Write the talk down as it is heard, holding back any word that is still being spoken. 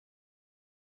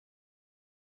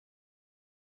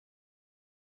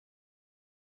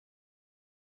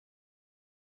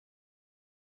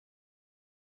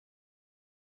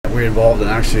We're involved in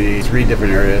actually 3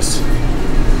 different areas.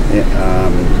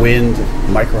 Wind,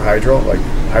 microhydro, like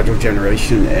hydro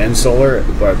generation and solar,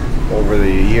 but over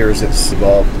the years it's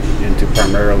evolved into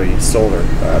primarily solar,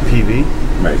 PV.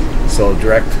 Right. So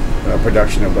direct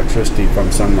production of electricity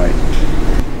from sunlight.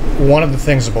 One of the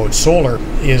things about solar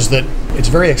is that it's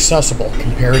very accessible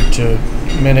compared to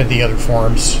many of the other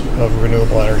forms of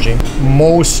renewable energy.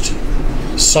 Most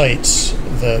sites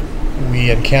that we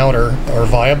encounter are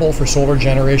viable for solar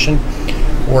generation,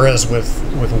 whereas with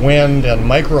wind and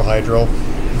microhydro,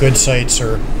 good sites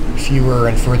are fewer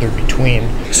and further between.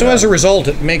 So as a result,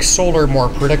 it makes solar more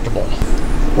predictable.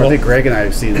 Well, I think Greg and I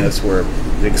have seen this where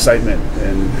the excitement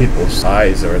in people's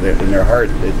eyes or in their heart,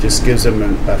 it just gives them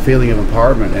a feeling of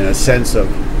empowerment and a sense of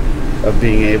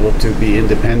being able to be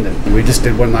independent. We just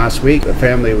did one last week. The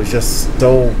family was just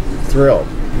so thrilled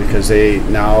because they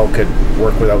now could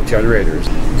work without generators.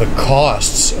 The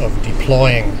costs of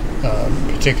deploying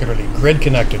particularly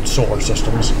grid-connected solar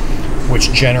systems,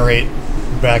 which generate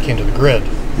back into the grid,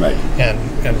 right,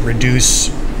 and reduce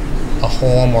a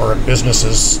home or a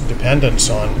business's dependence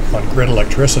on grid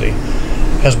electricity,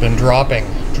 has been dropping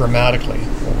dramatically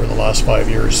over the last 5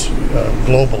 years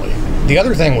globally. The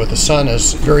other thing with the sun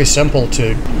is very simple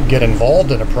to get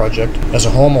involved in a project as a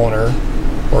homeowner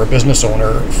or a business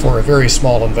owner for a very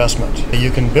small investment. You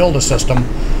can build a system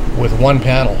with one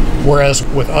panel, whereas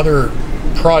with other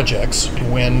projects,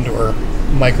 wind or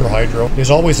microhydro,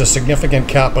 there's always a significant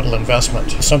capital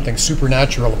investment, something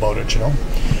supernatural about it, you know.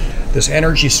 This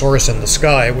energy source in the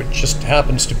sky, which just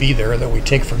happens to be there, that we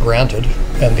take for granted,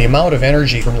 and the amount of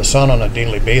energy from the sun on a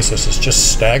daily basis is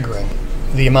just staggering.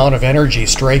 The amount of energy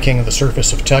striking the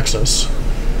surface of Texas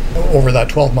over that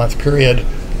 12-month period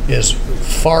is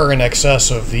far in excess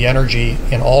of the energy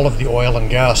in all of the oil and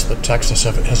gas that Texas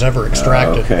has ever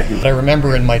extracted. Okay. I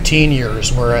remember in my teen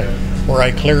years where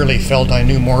I clearly felt I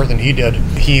knew more than he did.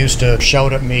 He used to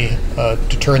shout at me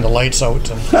to turn the lights out,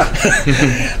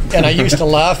 and I used to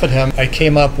laugh at him. I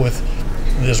came up with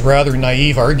this rather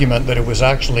naive argument that it was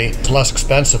actually less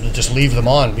expensive to just leave them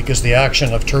on because the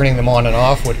action of turning them on and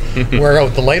off would wear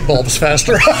out the light bulbs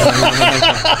faster.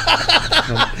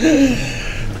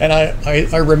 And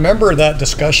I remember that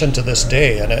discussion to this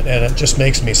day, and it just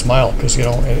makes me smile because, you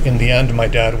know, in the end, my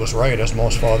dad was right, as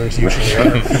most fathers usually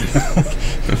are.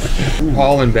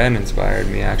 Paul and Ben inspired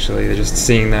me, actually. They're just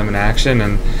seeing them in action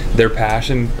and their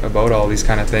passion about all these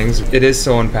kind of things. It is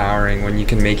so empowering when you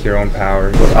can make your own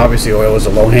power. Obviously, oil is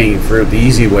a low-hanging fruit, the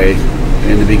easy way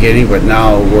in the beginning, but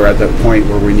now we're at the point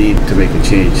where we need to make a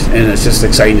change, and it's just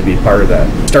exciting to be part of that.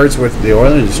 It starts with the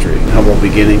oil industry. Humble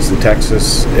beginnings in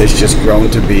Texas. It's just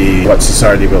grown to be what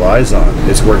society relies on.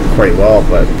 It's working quite well,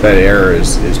 but that era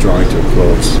is drawing to a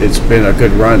close. It's been a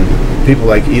good run. People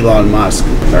like Elon Musk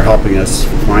are helping us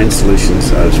find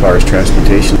solutions as far as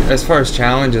transportation. As far as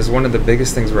challenges, one of the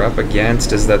biggest things we're up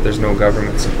against is that there's no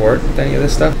government support with any of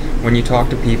this stuff. When you talk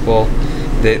to people,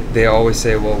 they always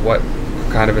say, well, what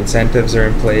kind of incentives are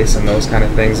in place and those kind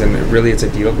of things, and really it's a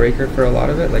deal breaker for a lot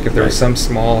of it. Like if there was some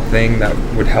small thing that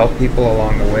would help people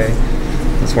along the way,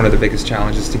 that's one of the biggest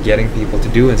challenges to getting people to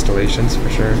do installations, for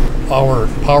sure. Our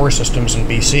power systems in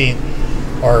BC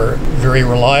are very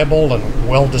reliable and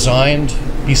well designed.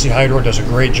 BC Hydro does a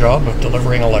great job of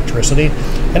delivering electricity,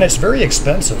 and it's very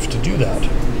expensive to do that.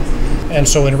 And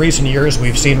so in recent years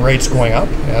we've seen rates going up,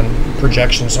 and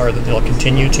projections are that they'll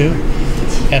continue to,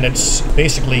 and it's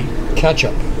basically catch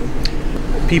up.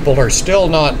 People are still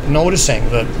not noticing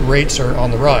that rates are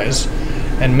on the rise,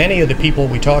 and many of the people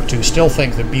we talk to still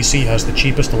think that BC has the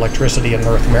cheapest electricity in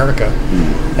North America,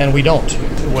 and we don't,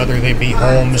 whether they be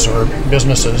homes or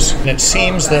businesses. And it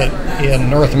seems that in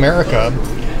North America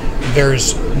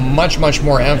there's much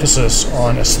more emphasis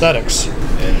on aesthetics,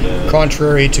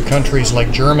 contrary to countries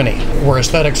like Germany, where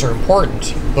aesthetics are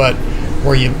important, but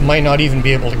where you might not even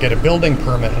be able to get a building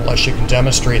permit unless you can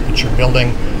demonstrate that your building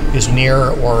is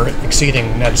near or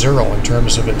exceeding net zero in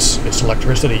terms of its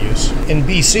electricity use. In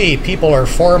BC, people are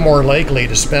far more likely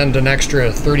to spend an extra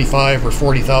 $35,000 or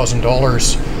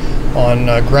 $40,000 on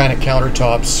granite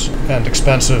countertops and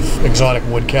expensive exotic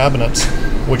wood cabinets,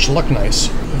 which look nice,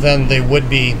 than they would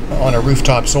be on a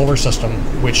rooftop solar system,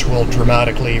 which will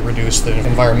dramatically reduce the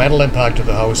environmental impact of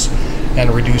the house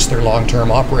and reduce their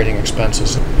long-term operating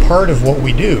expenses. Part of what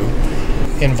we do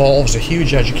involves a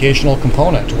huge educational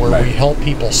component where we help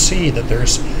people see that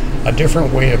there's a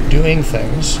different way of doing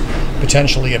things,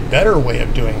 potentially a better way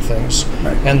of doing things,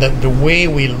 and that the way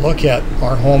we look at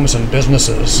our homes and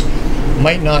businesses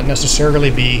might not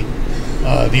necessarily be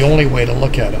the only way to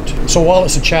look at it. So while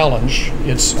it's a challenge,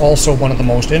 it's also one of the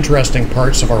most interesting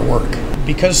parts of our work.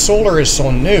 because solar is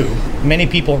so new, many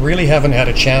people really haven't had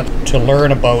a chance to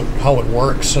learn about how it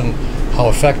works and how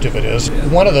effective it is.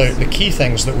 One of the key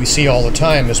things that we see all the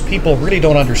time is people really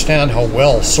don't understand how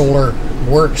well solar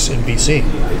works in BC.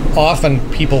 Often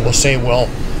people will say, well,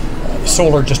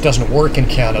 solar just doesn't work in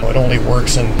Canada. It only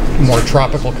works in more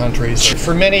tropical countries.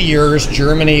 For many years,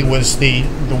 Germany was the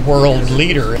world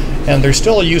leader, and they're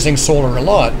still using solar a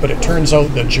lot, but it turns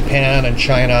out that Japan and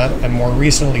China, and more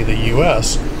recently the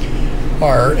US,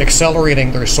 are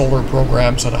accelerating their solar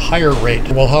programs at a higher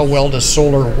rate. Well, how well does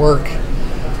solar work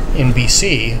in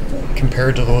BC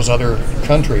compared to those other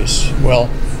countries? Well,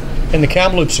 in the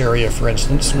Kamloops area, for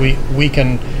instance, we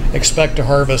can expect to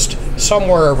harvest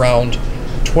somewhere around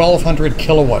 1,200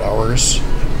 kilowatt hours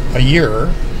a year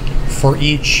for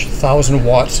each 1,000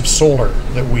 watts of solar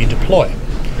that we deploy.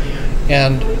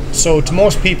 And so to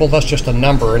most people, that's just a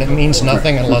number, and it means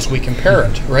nothing unless we compare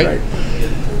it, right?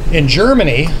 In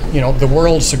Germany, you know, the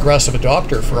world's aggressive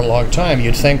adopter for a long time,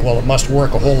 you'd think, well, it must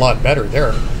work a whole lot better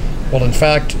there. Well, in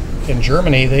fact, in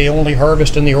Germany, they only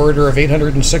harvest in the order of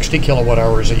 860 kilowatt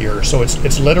hours a year. So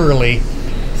it's literally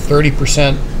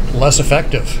 30% less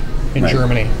effective in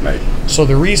Germany. So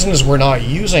the reasons we're not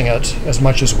using it as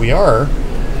much as we are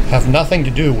have nothing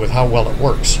to do with how well it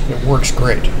works. It works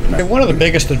great. One of the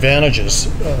biggest advantages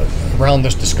around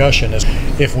this discussion is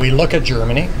if we look at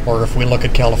Germany, or if we look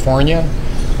at California,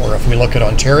 or if we look at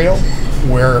Ontario,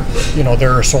 where, you know,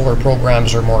 their solar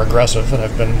programs are more aggressive and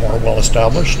have been more well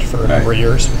established for a number of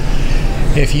years.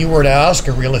 If you were to ask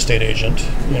a real estate agent,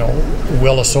 you know,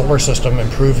 will a solar system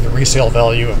improve the resale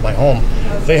value of my home?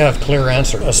 They have clear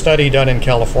answers. A study done in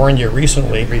California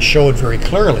recently showed very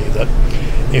clearly that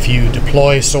if you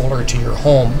deploy solar to your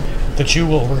home, that you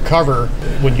will recover,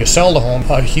 when you sell the home,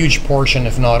 a huge portion,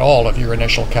 if not all, of your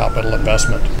initial capital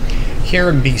investment. Here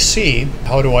in BC,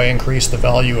 how do I increase the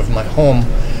value of my home?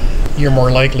 You're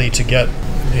more likely to get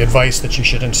the advice that you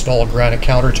should install granite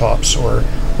countertops or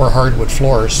hardwood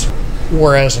floors.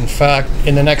 Whereas in fact,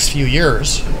 in the next few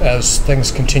years, as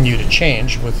things continue to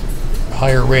change with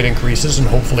higher rate increases and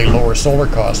hopefully lower solar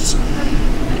costs,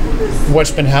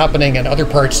 what's been happening in other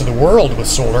parts of the world with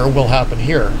solar will happen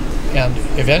here. And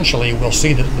eventually we'll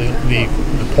see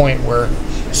the point where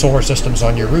solar systems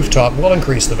on your rooftop will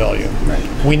increase the value.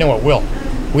 We know it will.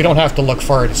 We don't have to look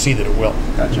far to see that it will.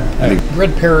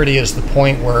 Grid parity is the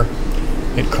point where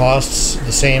it costs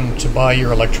the same to buy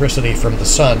your electricity from the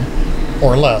sun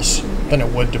or less than it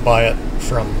would to buy it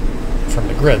from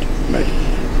the grid.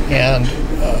 And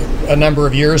a number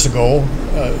of years ago,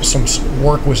 some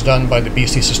work was done by the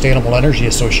BC Sustainable Energy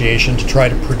Association to try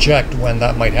to project when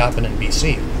that might happen in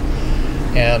BC.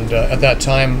 And at that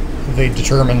time, they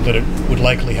determined that it would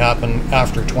likely happen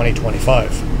after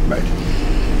 2025.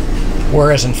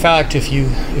 Whereas in fact, if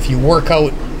you work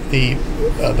out the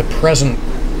present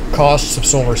costs of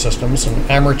solar systems and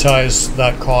amortize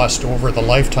that cost over the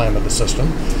lifetime of the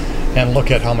system, and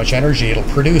look at how much energy it'll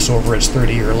produce over its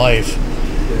 30-year life,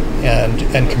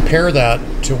 and compare that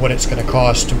to what it's going to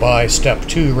cost to buy step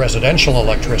 2 residential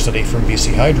electricity from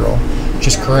BC Hydro, which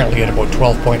is currently at about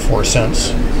 12.4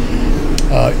 cents.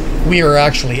 We are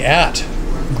actually at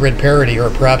grid parity, or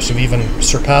perhaps have even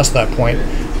surpassed that point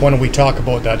when we talk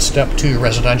about that step 2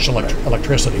 residential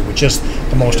electricity, which is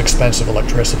the most expensive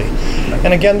electricity.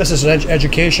 And again, this is an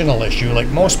educational issue. Like,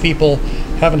 most people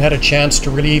haven't had a chance to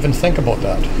really even think about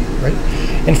that,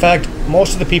 right? In fact,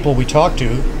 most of the people we talk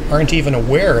to aren't even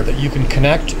aware that you can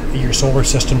connect your solar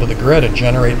system to the grid and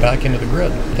generate back into the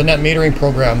grid. The net metering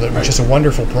program, which is a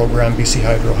wonderful program BC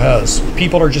Hydro has,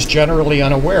 people are just generally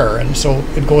unaware, and so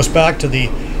it goes back to the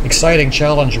exciting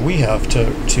challenge we have to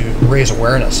raise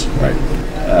awareness.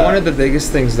 One of the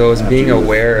biggest things, though, is being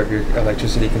aware of your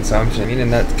electricity consumption.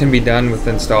 And that can be done with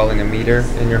installing a meter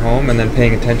in your home and then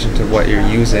paying attention to what you're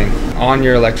using. On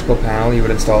your electrical panel, you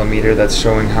would install a meter that's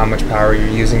showing how much power you're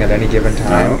using at any given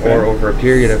time or over a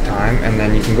period of time, and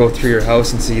then you can go through your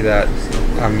house and see that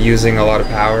I'm using a lot of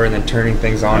power, and then turning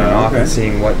things on and off and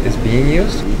seeing what is being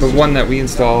used. The one that we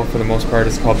install for the most part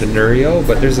is called the Nurio,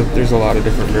 but there's a lot of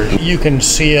different versions. You can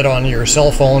see it on your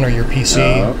cell phone or your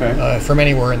PC from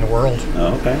anywhere in the world.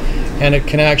 And it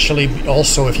can actually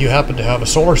also, if you happen to have a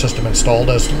solar system installed,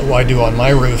 as I do on my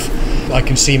roof, I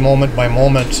can see moment by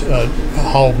moment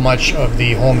how much of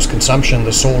the home's consumption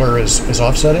the solar is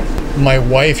offsetting. My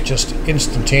wife just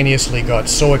instantaneously got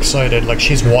so excited, like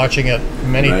she's watching it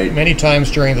many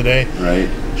times during the day.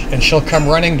 And she'll come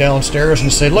running downstairs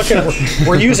and say, "Look,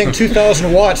 we're using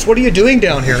 2,000 watts. What are you doing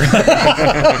down here?"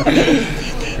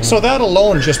 So that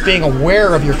alone, just being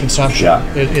aware of your consumption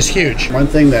is huge. One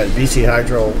thing that BC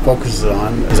Hydro focuses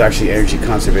on is actually energy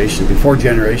conservation before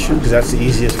generation, because that's the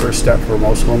easiest first step for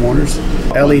most homeowners.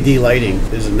 LED lighting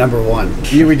is number one.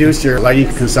 You reduce your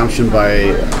lighting consumption by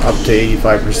up to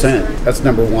 85%. That's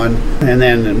number one. And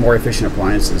then more efficient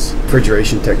appliances.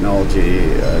 Refrigeration technology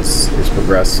is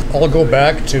progressed. I'll go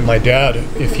back to my dad.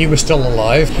 If he was still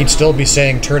alive, he'd still be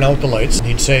saying, turn out the lights.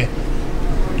 He'd say,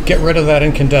 get rid of that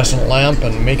incandescent lamp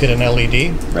and make it an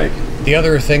LED. Right. The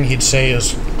other thing he'd say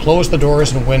is close the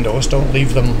doors and windows, don't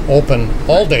leave them open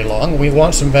all day long. We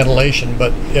want some ventilation,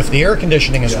 but if the air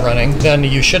conditioning is running, then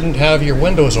you shouldn't have your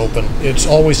windows open. It's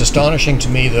always astonishing to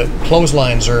me that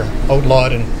clotheslines are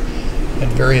outlawed in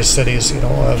various cities.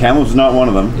 Kamloops is not one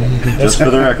of them. Just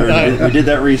for the record, we did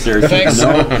that research. Thanks.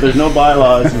 There's no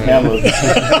bylaws in Kamloops.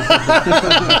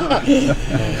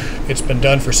 It's been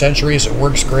done for centuries. It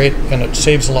works great, and it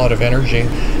saves a lot of energy.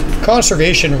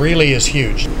 Conservation really is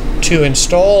huge. To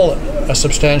install a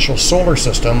substantial solar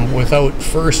system without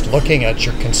first looking at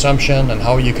your consumption and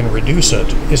how you can reduce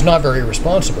it is not very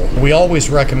responsible. We always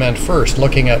recommend first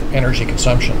looking at energy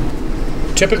consumption.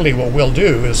 Typically what we'll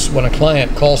do is when a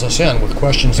client calls us in with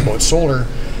questions about solar,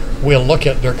 we'll look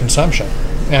at their consumption,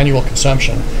 annual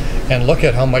consumption, and look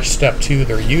at how much step 2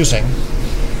 they're using,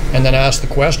 and then ask the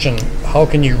question, how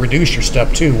can you reduce your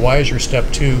step 2? Why is your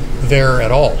step 2 there at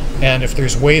all? And if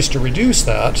there's ways to reduce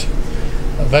that,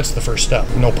 that's the first step,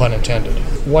 no pun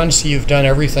intended. Once you've done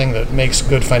everything that makes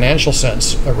good financial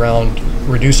sense around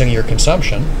reducing your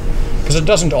consumption, because it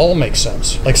doesn't all make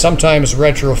sense. Like sometimes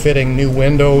retrofitting new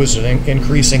windows and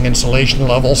increasing insulation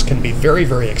levels can be very,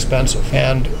 very expensive.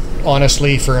 And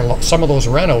honestly, for some of those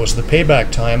renos, the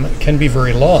payback time can be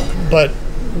very long. But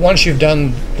once you've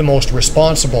done the most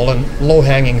responsible and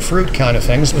low-hanging fruit kind of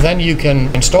things, then you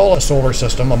can install a solar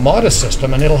system, a modest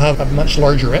system, and it'll have a much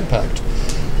larger impact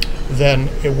than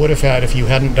it would have had if you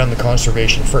hadn't done the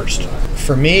conservation first.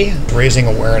 For me, raising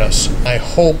awareness. I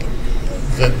hope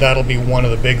that that'll be one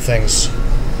of the big things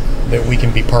that we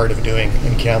can be part of doing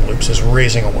in Kamloops, is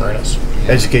raising awareness.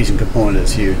 Education component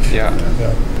is huge. Yeah.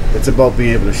 It's about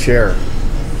being able to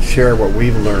share what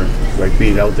we've learned, like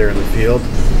being out there in the field,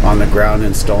 on the ground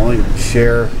installing,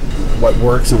 share what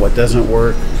works and what doesn't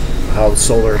work, how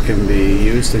solar can be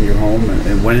used in your home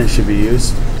and when it should be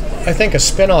used. I think a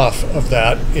spin-off of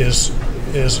that is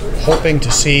hoping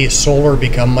to see solar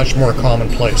become much more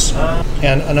commonplace.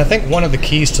 And I think one of the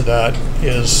keys to that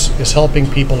is helping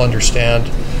people understand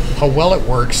how well it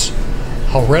works,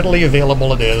 how readily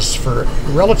available it is for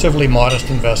relatively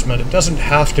modest investment. It doesn't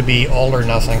have to be all or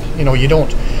nothing. You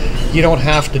don't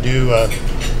have to do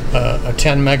a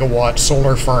 10 megawatt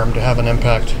solar farm to have an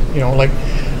impact.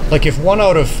 Like if 1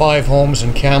 out of 5 homes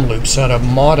in Kamloops had a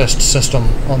modest system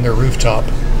on their rooftop,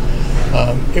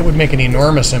 it would make an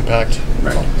enormous impact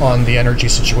on the energy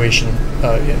situation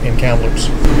in Kamloops.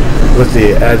 With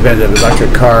the advent of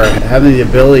electric car, having the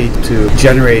ability to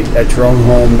generate at your own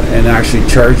home and actually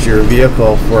charge your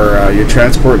vehicle for your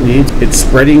transport needs, it's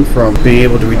spreading from being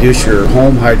able to reduce your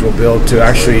home hydro bill to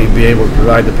actually be able to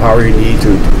provide the power you need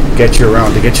to get you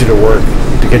around, to get you to work,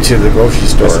 to get you to the grocery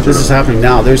store. This is happening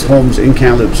now. There's homes in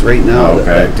Kamloops right now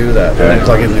that do that. Okay. They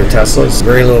plug in their Teslas.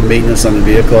 Very little maintenance on the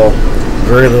vehicle.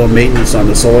 Very little maintenance on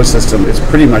the solar system. It's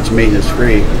pretty much maintenance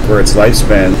free for its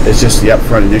lifespan. It's just the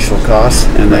upfront initial cost,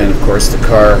 and then of course the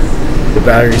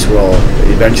batteries will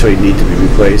eventually need to be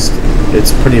replaced.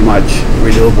 It's pretty much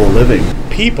renewable living.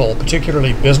 People,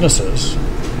 particularly businesses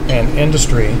and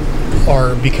industry,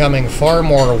 are becoming far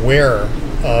more aware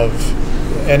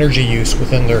of energy use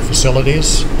within their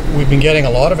facilities. We've been getting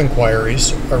a lot of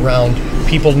inquiries around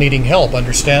people needing help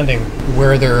understanding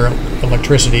where their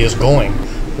electricity is going.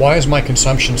 Why is my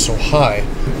consumption so high?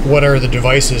 What are the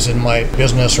devices in my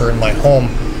business or in my home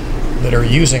that are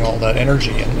using all that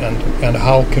energy, and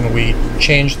how can we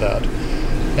change that?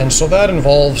 And so that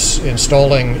involves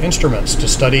installing instruments to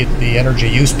study the energy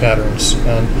use patterns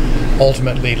and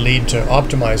ultimately lead to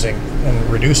optimizing and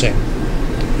reducing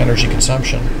energy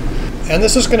consumption. And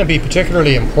this is going to be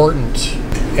particularly important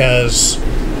as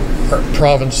our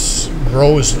province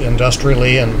grows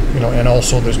industrially, and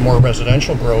also there's more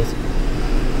residential growth,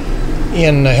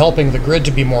 in helping the grid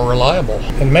to be more reliable.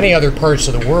 In many other parts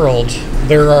of the world,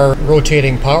 there are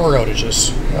rotating power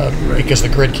outages because the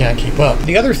grid can't keep up.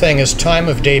 The other thing is time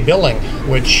of day billing,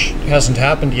 which hasn't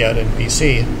happened yet in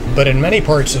BC, but in many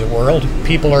parts of the world,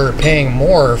 people are paying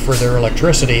more for their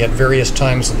electricity at various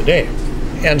times of the day.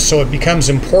 And so it becomes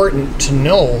important to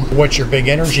know what your big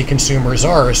energy consumers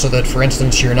are, so that, for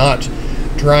instance, you're not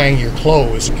drying your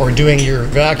clothes or doing your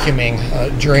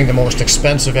vacuuming during the most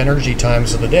expensive energy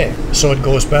times of the day. So it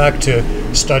goes back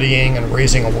to studying and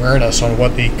raising awareness on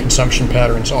what the consumption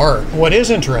patterns are. What is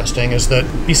interesting is that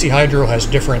BC Hydro has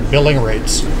different billing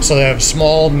rates. So they have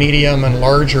small, medium, and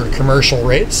larger commercial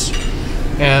rates.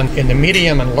 And in the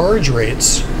medium and large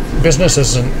rates,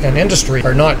 businesses and industry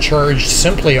are not charged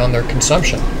simply on their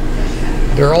consumption.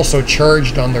 They're also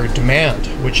charged on their demand,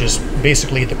 which is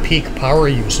basically the peak power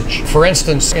usage. For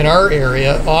instance, in our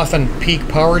area, often peak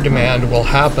power demand will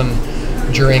happen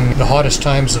during the hottest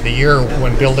times of the year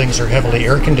when buildings are heavily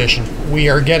air conditioned. We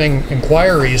are getting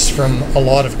inquiries from a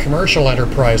lot of commercial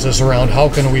enterprises around how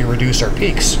can we reduce our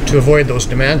peaks to avoid those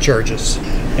demand charges.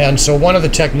 And so one of the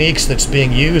techniques that's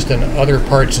being used in other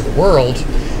parts of the world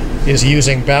is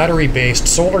using battery-based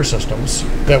solar systems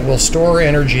that will store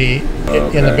energy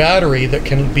in the battery that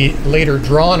can be later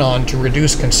drawn on to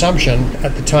reduce consumption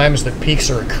at the times that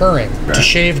peaks are occurring, to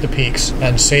shave the peaks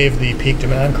and save the peak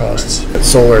demand costs.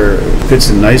 Solar fits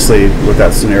in nicely with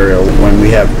that scenario. When we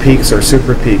have peaks or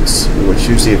super peaks, which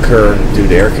usually occur due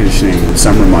to air conditioning in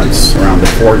summer months around the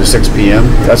 4 to 6 p.m.,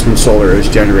 that's when solar is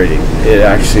generating. It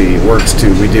actually works to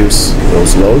reduce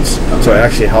those loads, so it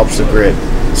actually helps the grid.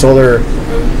 Solar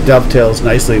dovetails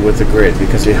nicely with the grid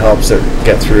because it helps it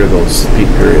get through those peak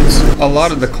periods. A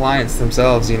lot of the clients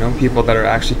themselves, people that are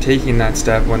actually taking that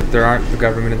step when there aren't the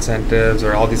government incentives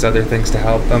or all these other things to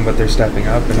help them, but they're stepping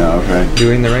up and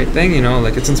doing the right thing,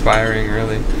 it's inspiring,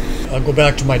 really. I'll go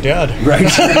back to my dad. Right.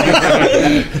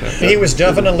 He was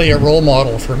definitely a role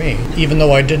model for me, even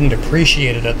though I didn't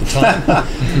appreciate it at the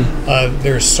time.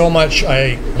 There's so much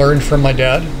I learned from my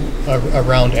dad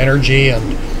around energy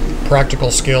and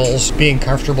practical skills, being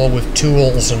comfortable with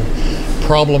tools and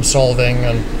problem solving,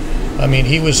 and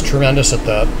he was tremendous at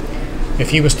that.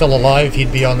 If he was still alive,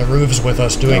 he'd be on the roofs with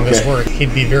us doing this work.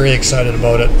 He'd be very excited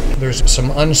about it. There's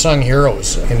some unsung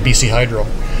heroes in BC Hydro.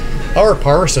 Our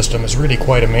power system is really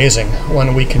quite amazing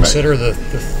when we consider the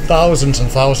thousands and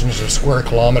thousands of square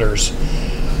kilometers,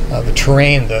 the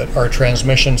terrain that our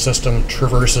transmission system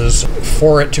traverses.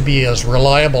 For it to be as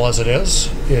reliable as it is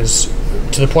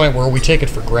to the point where we take it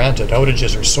for granted.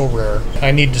 Outages are so rare.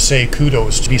 I need to say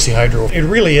kudos to BC Hydro. It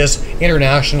really is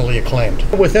internationally acclaimed.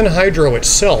 Within Hydro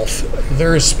itself,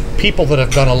 there's people that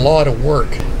have done a lot of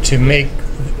work to make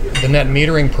the net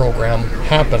metering program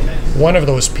happen. One of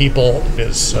those people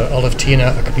is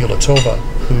Alevtina Akapilatova,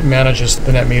 who manages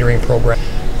the net metering program.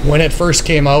 When it first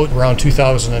came out around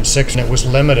 2006, it was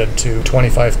limited to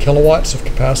 25 kilowatts of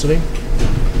capacity.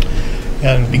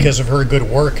 And because of her good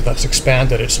work, that's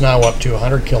expanded. It's now up to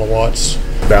 100 kilowatts.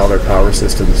 Ballard Power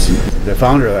Systems, the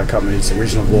founder of that company's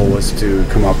original goal was to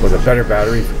come up with a better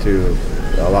battery to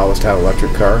allow us to have an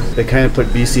electric car. They kind of put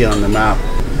BC on the map.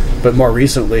 But more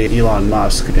recently, Elon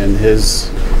Musk and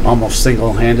his almost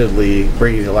single-handedly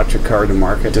bringing the electric car to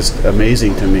market, just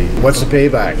amazing to me. What's the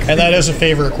payback? And that is a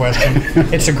favorite question.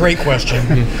 It's a great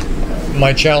question.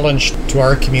 My challenge to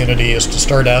our community is to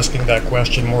start asking that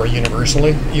question more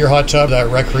universally. Your hot tub, that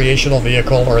recreational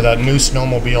vehicle, or that new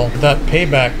snowmobile, that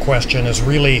payback question is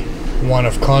really one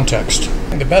of context.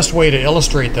 The best way to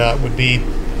illustrate that would be,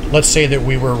 let's say that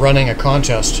we were running a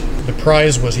contest. The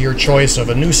prize was your choice of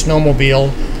a new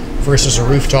snowmobile versus a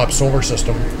rooftop solar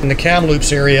system. In the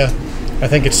Kamloops area, I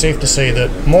think it's safe to say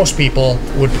that most people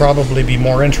would probably be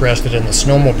more interested in the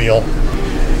snowmobile.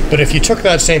 But if you took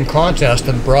that same contest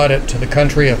and brought it to the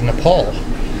country of Nepal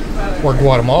or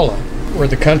Guatemala, where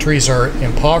the countries are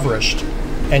impoverished,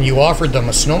 and you offered them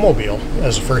a snowmobile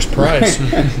as a first prize,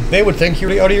 they would think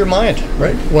you're out of your mind,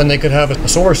 right? When they could have a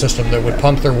solar system that would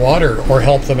pump their water or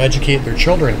help them educate their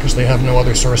children because they have no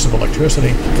other source of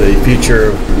electricity. The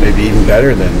future may be even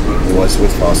better than it was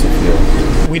with fossil fuel.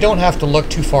 We don't have to look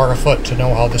too far afoot to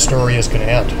know how the story is going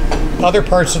to end. Other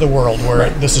parts of the world where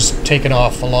this has taken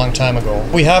off a long time ago,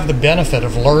 we have the benefit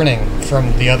of learning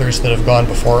from the others that have gone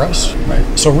before us.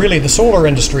 So really the solar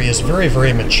industry is very,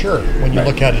 very mature when you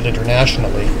look at it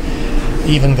internationally,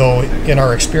 even though in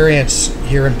our experience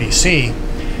here in BC,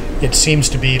 it seems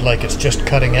to be like it's just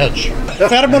cutting edge.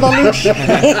 Close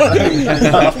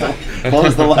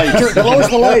the lights. Close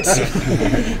the lights.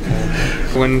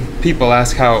 When people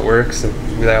ask how it works,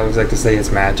 I always like to say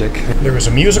it's magic. There was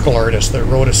a musical artist that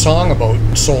wrote a song about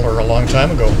solar a long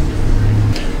time ago.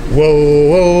 Whoa,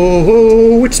 whoa,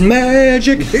 whoa, it's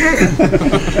magic.